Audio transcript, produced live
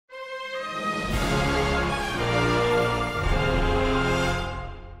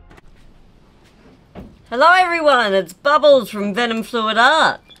Hello everyone, it's Bubbles from Venom Fluid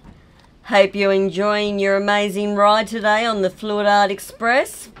Art. Hope you're enjoying your amazing ride today on the Fluid Art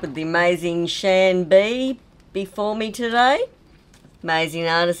Express with the amazing ShanB before me today. Amazing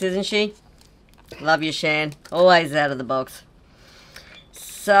artist, isn't she? Love you, Shan. Always out of the box.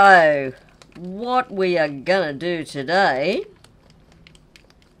 So, what we are gonna do today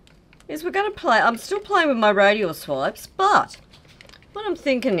is we're gonna play. I'm still playing with my radial swipes, but what I'm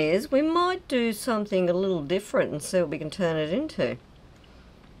thinking is we might do something a little different and see what we can turn it into.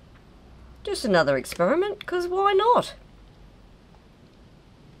 Just another experiment, because why not?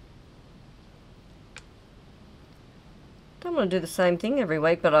 Don't want to do the same thing every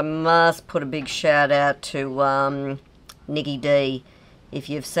week, but I must put a big shout out to Nikki D. If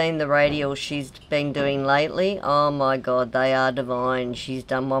you've seen the radials she's been doing lately, oh my god, they are divine. She's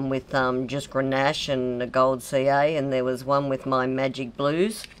done one with just Grenache and a gold CA, and there was one with my magic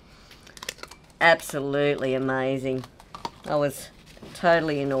blues. Absolutely amazing. I was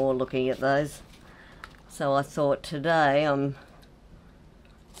totally in awe looking at those. So I thought today I'm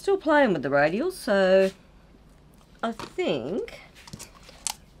still playing with the radials, so I think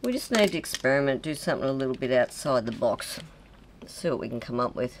we just need to experiment, do something a little bit outside the box. See what we can come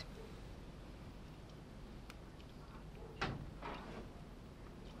up with.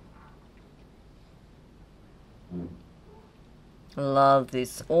 I love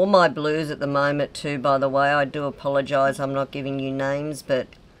this. All my blues at the moment too, by the way. I do apologise I'm not giving you names, but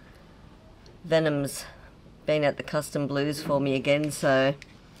Venom's been at the custom blues for me again, so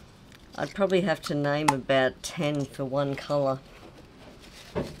I'd probably have to name about 10 for one colour.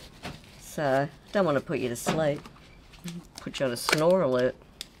 So, don't want to put you to sleep. Put you on a snore alert.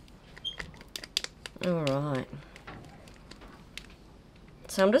 Alright.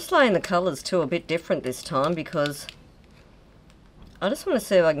 So I'm just laying the colours too a bit different this time because I just want to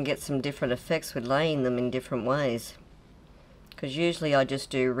see if I can get some different effects with laying them in different ways. Because usually I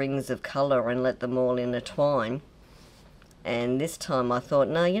just do rings of colour and let them all intertwine. And this time I thought,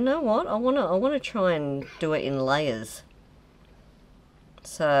 no, you know what? I want to try and do it in layers.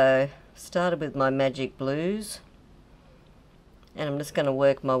 So started with my magic blues. And I'm just going to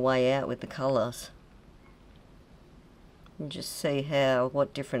work my way out with the colours and just see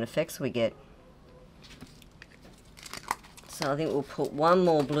what different effects we get. So I think we'll put one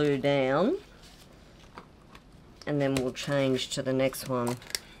more blue down and then we'll change to the next one.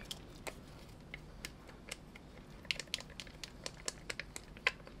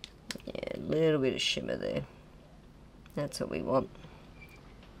 Yeah, a little bit of shimmer there. That's what we want.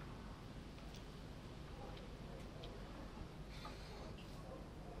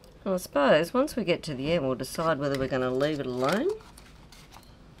 Well, I suppose once we get to the end we'll decide whether we're going to leave it alone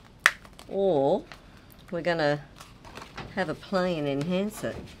or we're going to have a play and enhance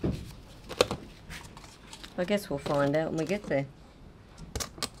it. I guess we'll find out when we get there.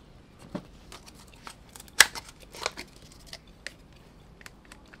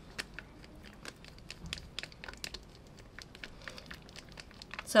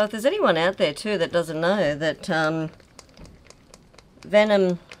 So if there's anyone out there too that doesn't know that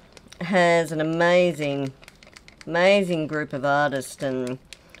Venom has an amazing group of artists and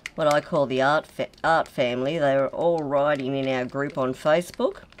what I call the art family. They are all writing in our group on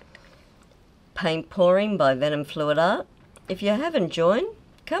Facebook, Paint Pouring by Venom Fluid Art. If you haven't joined,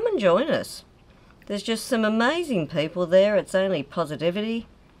 come and join us. There's just some amazing people there. It's only positivity.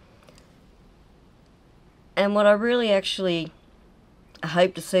 And what I really actually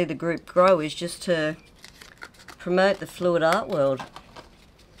hope to see the group grow is just to promote the fluid art world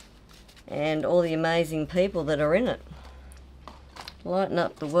and all the amazing people that are in it. Lighten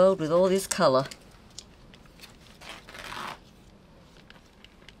up the world with all this colour.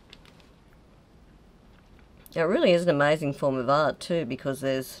 It really is an amazing form of art too, because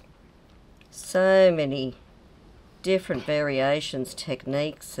there's so many different variations,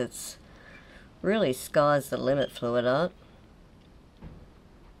 techniques. It's really sky's the limit, fluid art.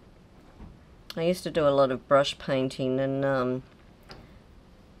 I used to do a lot of brush painting and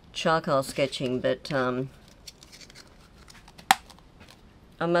charcoal sketching, but I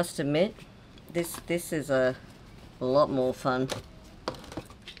must admit this is a lot more fun.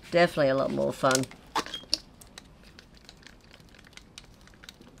 Definitely a lot more fun.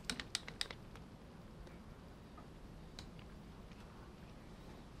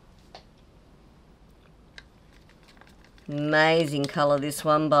 Amazing colour, this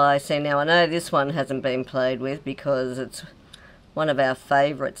one by, see now I know this one hasn't been played with because it's one of our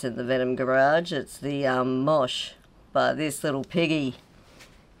favourites in the Venom garage. It's the Mosh by this Little Piggy.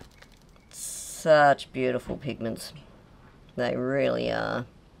 Such beautiful pigments. They really are.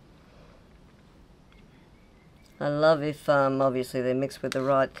 I love if obviously they're mixed with the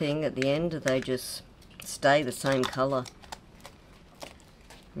right thing at the end, they just stay the same colour.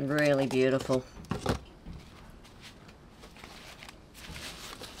 Really beautiful.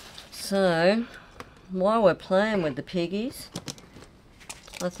 So, while we're playing with the piggies,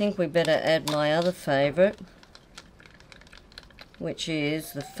 I think we better add my other favourite, which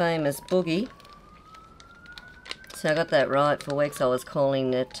is the famous Boogie. So I got that right. For weeks I was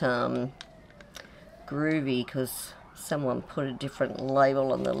calling it Groovy because someone put a different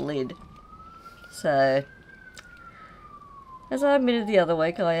label on the lid. So, as I admitted the other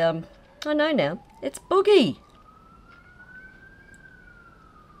week, I know now, it's Boogie.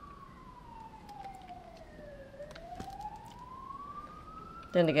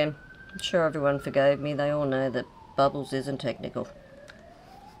 Then again, I'm sure everyone forgave me. They all know that Bubbles isn't technical.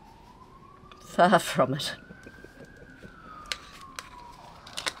 Far from it.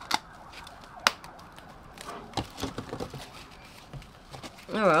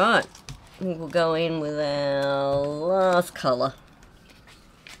 Alright, I think we'll go in with our last colour.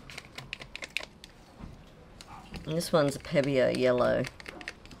 And this one's a Pebeo yellow.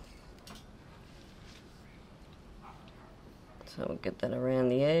 So we'll get that around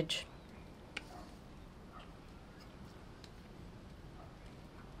the edge.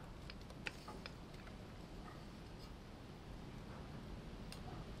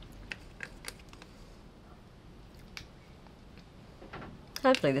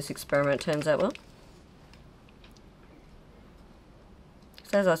 Hopefully this experiment turns out well.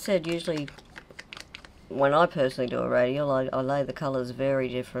 So as I said, usually when I personally do a radial, I lay the colours very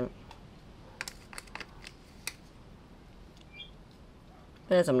different.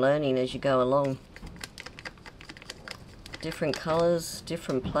 But as I'm learning as you go along, different colours,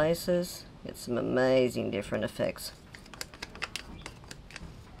 different places, get some amazing different effects.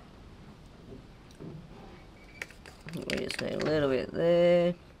 We just need a little bit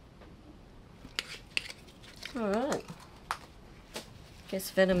there. Alright.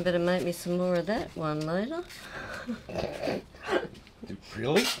 Guess Venom better make me some more of that one later.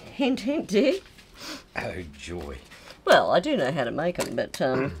 Really? Hint, hint, dear. Oh, joy. Well, I do know how to make them, but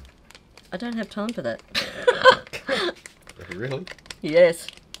I don't have time for that. Really? Yes.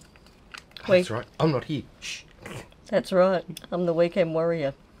 That's right. I'm not here. Shh. That's right. I'm the weekend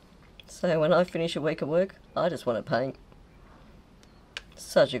warrior. So when I finish a week of work, I just want to paint.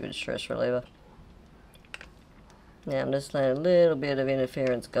 Such a good stress reliever. Now I'm just laying a little bit of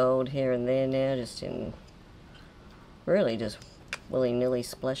interference gold here and there now, just in really just willy-nilly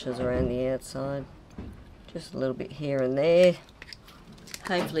splashes around the outside. Just a little bit here and there.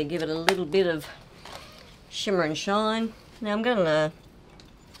 Hopefully give it a little bit of shimmer and shine. Now I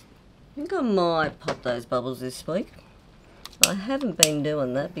think I might pop those bubbles this week. I haven't been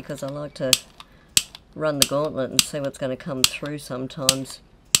doing that because I like to run the gauntlet and see what's going to come through sometimes.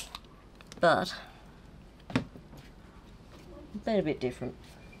 But been a bit different.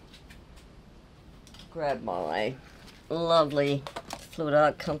 Grab my lovely Fluid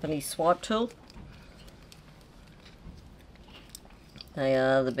Art Company swipe tool. They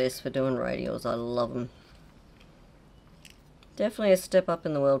are the best for doing radials. I love them. Definitely a step up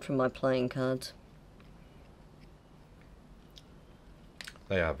in the world from my playing cards.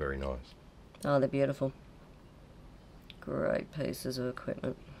 They are very nice. Oh, they're beautiful. Great pieces of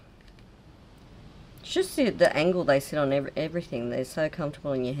equipment. It's just the angle they sit on everything. They're so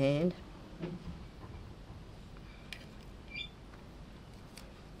comfortable in your hand.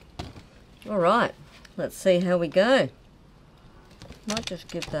 Alright, let's see how we go. Might just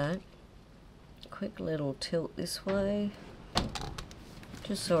give that a quick little tilt this way.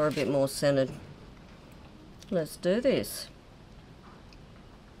 Just so we're a bit more centered. Let's do this.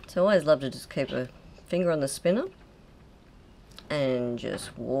 So I always love to just keep a finger on the spinner and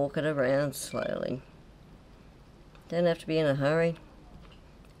just walk it around slowly. Don't have to be in a hurry.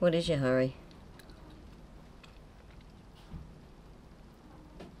 What is your hurry?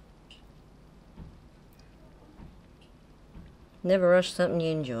 Never rush something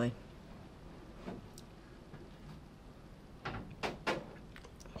you enjoy.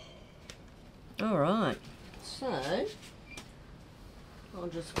 Alright, so I'll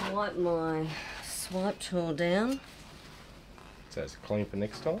just wipe my swipe tool down. So it's clean for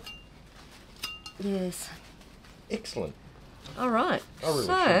next time? Yes. Excellent. Alright, I really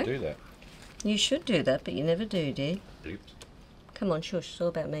so should do that. you should do that, but you never do, dear. Oops. Come on, shush, it's all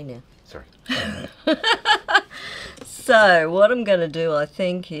about me now. Sorry. So, what I'm going to do, I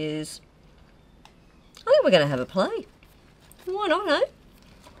think we're going to have a play. Why not, eh?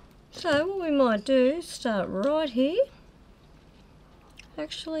 So, what we might do is start right here.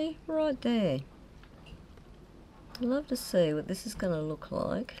 Actually, right there. I'd love to see what this is going to look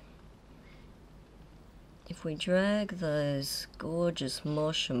like if we drag those gorgeous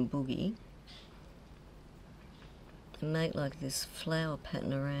mosh and boogie and make like this flower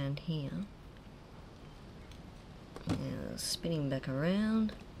pattern around here. Now spinning back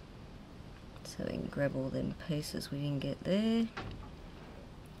around so we can grab all them pieces we didn't get there.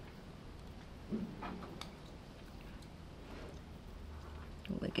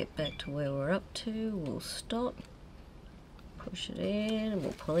 When we get back to where we're up to, we'll stop, push it in, and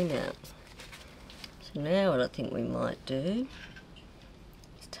we'll pull him out. So now what I think we might do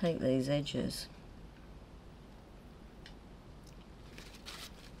is take these edges.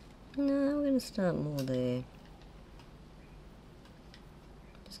 No, we're going to start more there.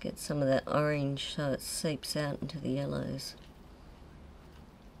 Just get some of that orange so it seeps out into the yellows.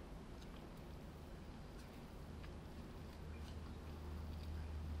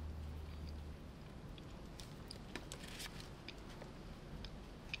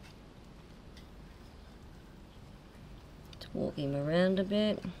 Walk him around a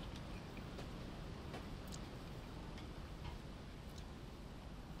bit.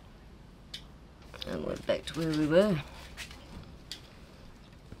 And we're back to where we were.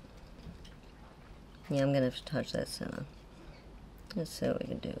 Yeah, I'm going to have to touch that center. Let's see what we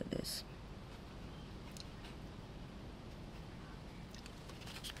can do with this.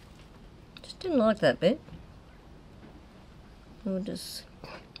 Just didn't like that bit. We'll just,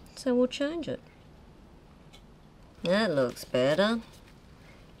 so we'll change it. That looks better.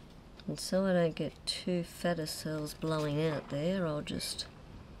 And so I don't get two fatter cells blowing out there, I'll just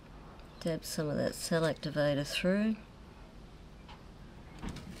dab some of that cell activator through.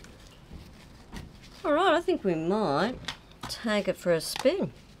 Alright, I think we might take it for a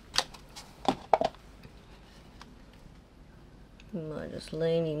spin. We might just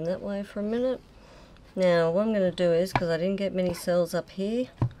lean him that way for a minute. Now what I'm going to do is, because I didn't get many cells up here,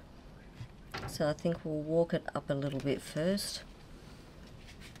 so I think we'll walk it up a little bit first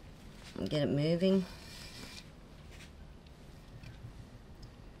and get it moving.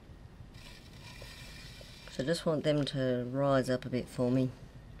 So I just want them to rise up a bit for me.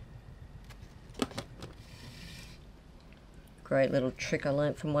 Great little trick I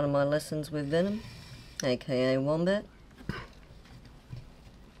learnt from one of my lessons with Venom, aka Wombat.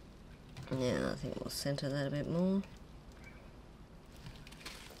 Yeah, I think we'll centre that a bit more.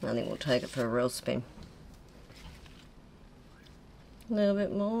 I think we'll take it for a real spin. A little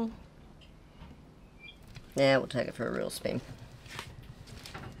bit more. Yeah, we'll take it for a real spin.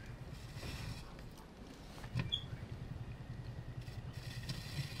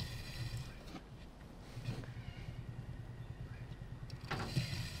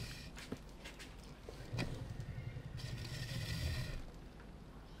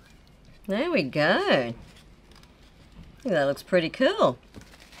 There we go. I think that looks pretty cool.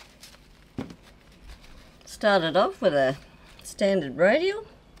 Started off with a standard radial.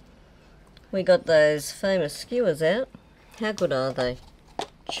 We got those famous skewers out. How good are they?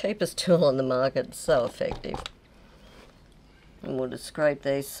 Cheapest tool on the market, so effective. And we'll just scrape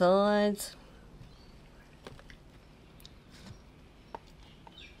these sides.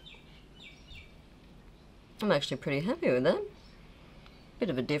 I'm actually pretty happy with that. Bit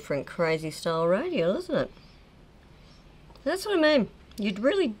of a different crazy style radial, isn't it? That's what I mean. You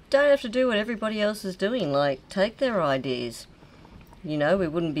really don't have to do what everybody else is doing, like take their ideas. You know, we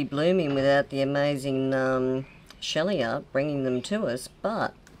wouldn't be blooming without the amazing Shelley art bringing them to us,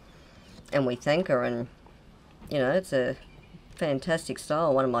 and we thank her, and you know, it's a fantastic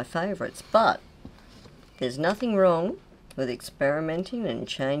style, one of my favourites, but there's nothing wrong with experimenting and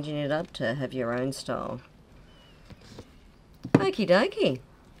changing it up to have your own style. Okie dokie.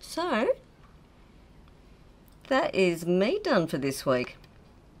 So, that is me done for this week.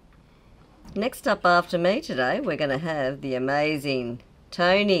 Next up after me today, we're going to have the amazing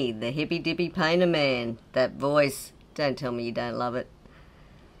Tony, the Hippy Dippy Painterman. That voice, don't tell me you don't love it.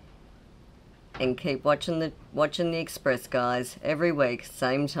 And keep watching the Express, guys, every week,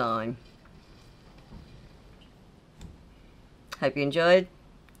 same time. Hope you enjoyed.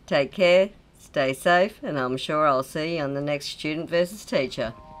 Take care, stay safe, and I'm sure I'll see you on the next Student versus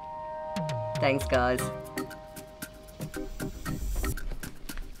Teacher. Thanks, guys.